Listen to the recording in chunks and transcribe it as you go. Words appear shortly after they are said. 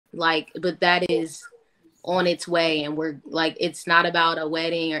Like, but that is on its way, and we're like, it's not about a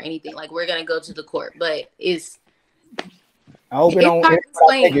wedding or anything. Like, we're gonna go to the court, but I hope it it's don't. hard to I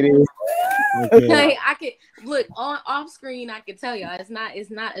think it explain. is. Okay. Like, I could look on off screen, I could tell y'all it's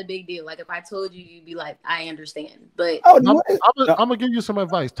not a big deal. Like, if I told you, you'd be like, I understand. But Oh, I'm gonna give you some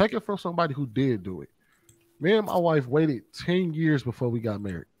advice. Take it from somebody who did do it. Me and my wife waited 10 years before we got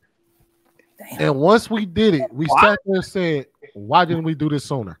married. Damn. And once we did it, we sat there and said, why didn't we do this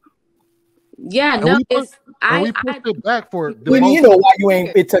sooner? yeah, And no, we pushed it back for the Winnie, you know why you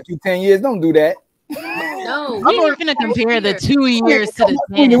ain't? It took you 10 years. Don't do that. no, We ain't gonna compare the 2 years to the 10.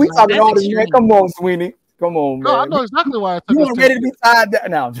 Sweeney, we talking That's all this, man. extreme. Come on, Sweeney. Come on, man. No, I know exactly why it took You us weren't 10 ready to be years. tied down.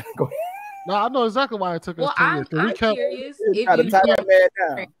 Now, go ahead. No, I know exactly why it took us Well, 10 years. I'm curious if Try to tie that man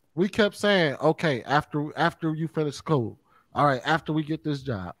down. We kept saying, okay, after you finish school, all right, after we get this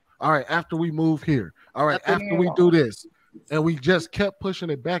job, all right, after we move here, all right, after we do this. And we just kept pushing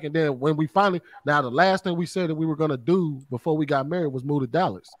it back. And then when we finally, now the last thing we said that we were going to do before we got married was move to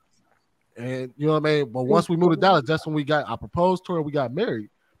Dallas. And you know what I mean? But once we moved to Dallas, that's when I proposed to her, we got married.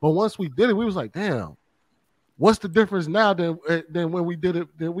 But once we did it, we was like, damn, what's the difference now than when we did it?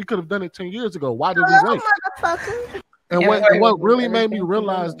 Then we could have done it 10 years ago. Why did we wait? And what really made me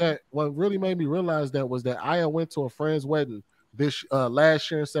realize that was that I went to a friend's wedding this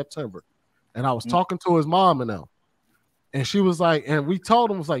last year in September. And I was talking to his mom and them. And she was like, and we told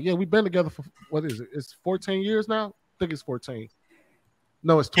him, was like, yeah, we've been together for, what is it? It's 14 years now? I think it's 14.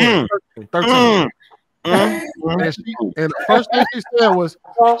 No, it's 12, 13. And the first thing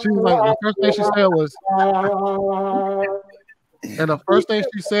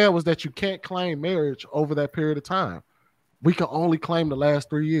she said was, that you can't claim marriage over that period of time. We can only claim the last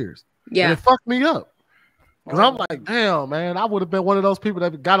 3 years. Yeah. And it fucked me up. Because I'm like, damn, man, I would have been one of those people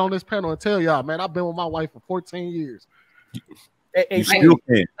that got on this panel and tell y'all, man, I've been with my wife for 14 years. You still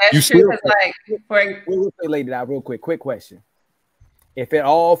can. That's true. Like, we'll say lady out real quick. Quick question. If it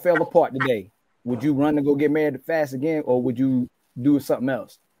all fell apart today, would you run to go get married fast again, or would you do something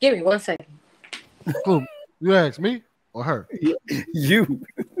else? Give me 1 second. Who? You ask me or her? You.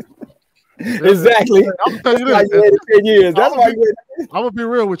 Exactly. I'm gonna tell you this. 10 years. That's why you. I'm gonna be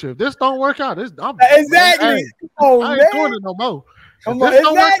real with you. If this don't work out, exactly. I ain't doing it no more. If this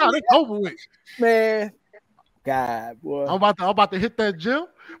don't work out, it's over with. Man. God, boy. I'm about to hit that gym.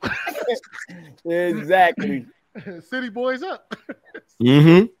 Exactly. City boys up.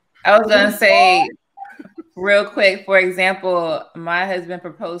 Mm-hmm. I was gonna say real quick, for example, my husband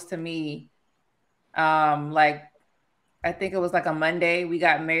proposed to me like I think it was like a Monday. We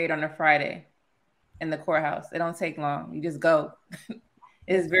got married on a Friday in the courthouse. It don't take long. You just go.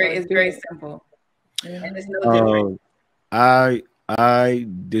 It's very simple. And it's no different. I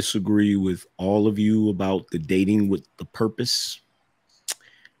disagree with all of you about the dating with the purpose.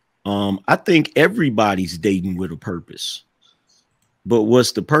 I think everybody's dating with a purpose. But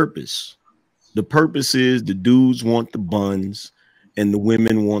what's the purpose? The purpose is the dudes want the buns and the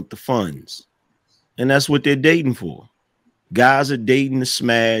women want the funds. And that's what they're dating for. Guys are dating to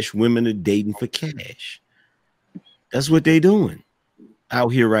smash, women are dating for cash. That's what they're doing out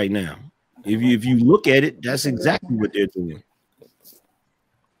here right now. If you look at it, that's exactly what they're doing.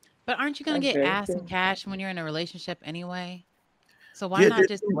 But aren't you going to get ass and cash when you're in a relationship anyway? So why not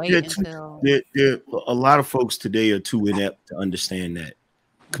just wait until... A lot of folks today are too inept to understand that.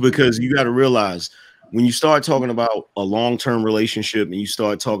 Because you got to realize when you start talking about a long-term relationship and you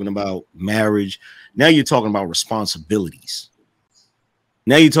start talking about marriage, now you're talking about responsibilities.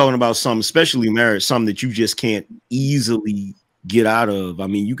 Now you're talking about something, especially marriage, something that you just can't easily get out of. I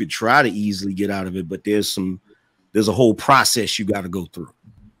mean, you could try to easily get out of it, but there's a whole process you got to go through.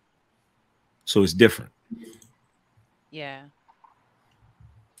 So it's different. Yeah.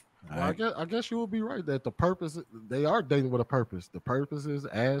 Well, I guess you will be right that the purpose, they are dating with a purpose. The purpose is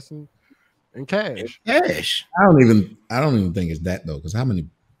ass and cash. Cash. I don't even think it's that though, because how many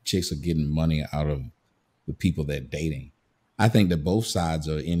chicks are getting money out of the people they're dating? I think that both sides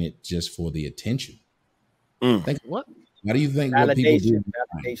are in it just for the attention. Think what? How do you think what people do?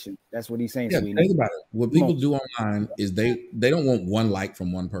 Validation. That's what he's saying. Yeah, think about it. What people do online is they don't want one like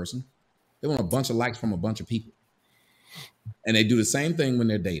from one person. They want a bunch of likes from a bunch of people. And they do the same thing when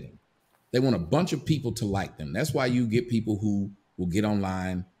they're dating. They want a bunch of people to like them. That's why you get people who will get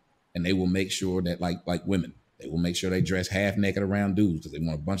online and they will make sure that like women, they will make sure they dress half naked around dudes because they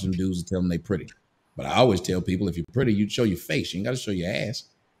want a bunch of dudes to tell them they're pretty. But I always tell people, if you're pretty, you show your face. You ain't got to show your ass.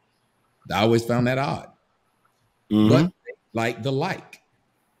 I always found that odd. Mm-hmm. But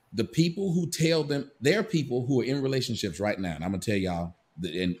the people who tell them, there are people who are in relationships right now. And I'm going to tell y'all,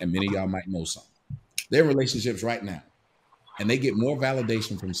 and many of y'all might know some. They're in relationships right now. and they get more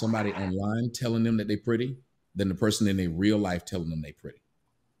validation from somebody online telling them that they're pretty than the person in their real life telling them they're pretty.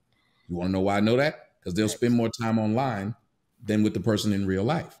 You want to know why I know that? Because they'll spend more time online than with the person in real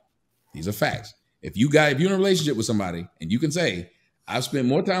life. These are facts. If you're in a relationship with somebody and you can say, I've spent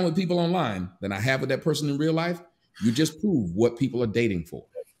more time with people online than I have with that person in real life, you just prove what people are dating for.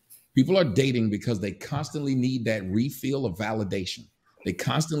 People are dating because they constantly need that refill of validation. They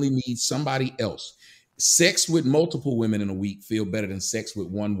constantly need somebody else. Sex with multiple women in a week feel better than sex with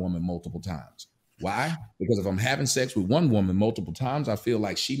one woman multiple times. Why? Because if I'm having sex with one woman multiple times, I feel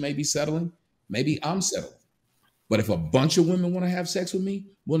like she may be settling. Maybe I'm settling. But if a bunch of women want to have sex with me,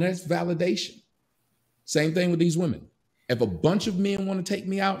 well, that's validation. Same thing with these women. If a bunch of men want to take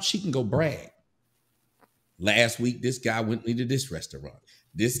me out, she can go brag. Last week, this guy went me to this restaurant.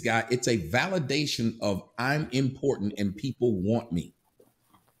 This guy, it's a validation of I'm important and people want me.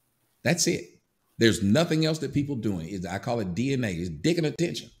 That's it. There's nothing else that people doing. I call it DNA. It's digging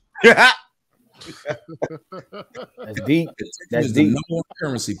attention. That's deep. That's deep. The number one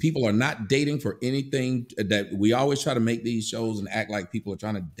currency. People are not dating for anything that we always try to make these shows and act like people are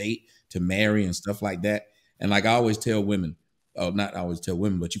trying to date to marry and stuff like that. And like I always tell women, not always tell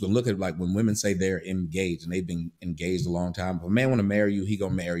women, but you can look at like when women say they're engaged and they've been engaged a long time. If a man want to marry you, he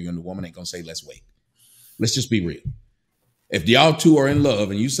gonna marry you, and the woman ain't gonna say, let's wait. Let's just be real. If y'all two are in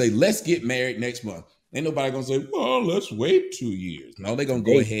love and you say, let's get married next month, ain't nobody gonna say, well, let's wait 2 years. No, they're gonna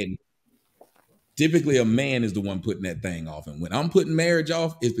go ahead and typically a man is the one putting that thing off. And when I'm putting marriage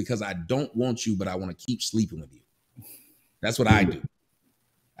off, it's because I don't want you, but I want to keep sleeping with you. That's what I do.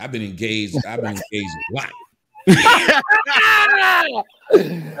 I've been engaged a lot. Hey,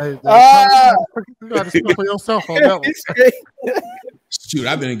 you got to speak for yourself on that one. Shoot,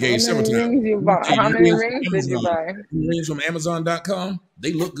 I've been engaged several times. How many rings did you buy? Rings from Amazon.com.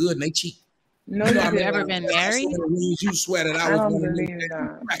 They look good and they cheap. No, have you ever been married? You swear that I was one of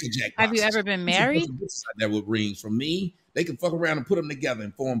them. Have you ever been married? That were rings from me. They can fuck around and put them together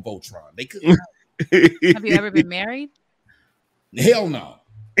and form Voltron. They could. Have you ever been married? Hell no.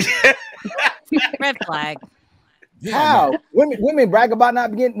 Red flag. How women brag about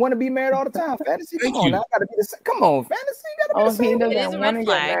not want to be married all the time? Fantasy, come on, now, gotta be the same. Come on, fantasy, gotta be the same. It is a red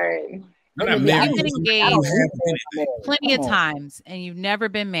flag. You've been engaged plenty of times and you've never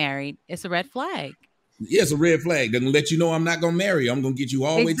been married. It's a red flag. Yeah, it's a red flag. They're gonna let you know I'm not gonna marry you. I'm gonna get you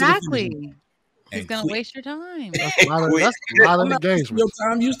all the way to the finish. He's gonna waste your time. That's a lot of engagement. Your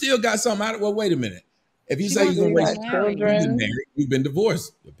time, you still got something out of it. Well, wait a minute. If you say you're gonna waste children, you've been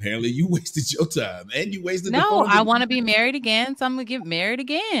divorced. Apparently, you wasted your time and you wasted. No, I want to be married again, so I'm gonna get married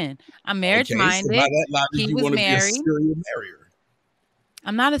again. I'm marriage minded. So by that logic, he was married. Be a serial marrier.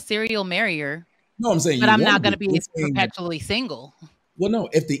 I'm not a serial marrier. No, I'm saying, but I'm not gonna be perpetually single. Well, no.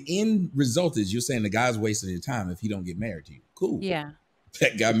 If the end result is you're saying the guy's wasting your time if he don't get married to you, cool. Yeah.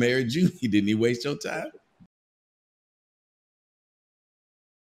 That guy married you. He didn't waste your time.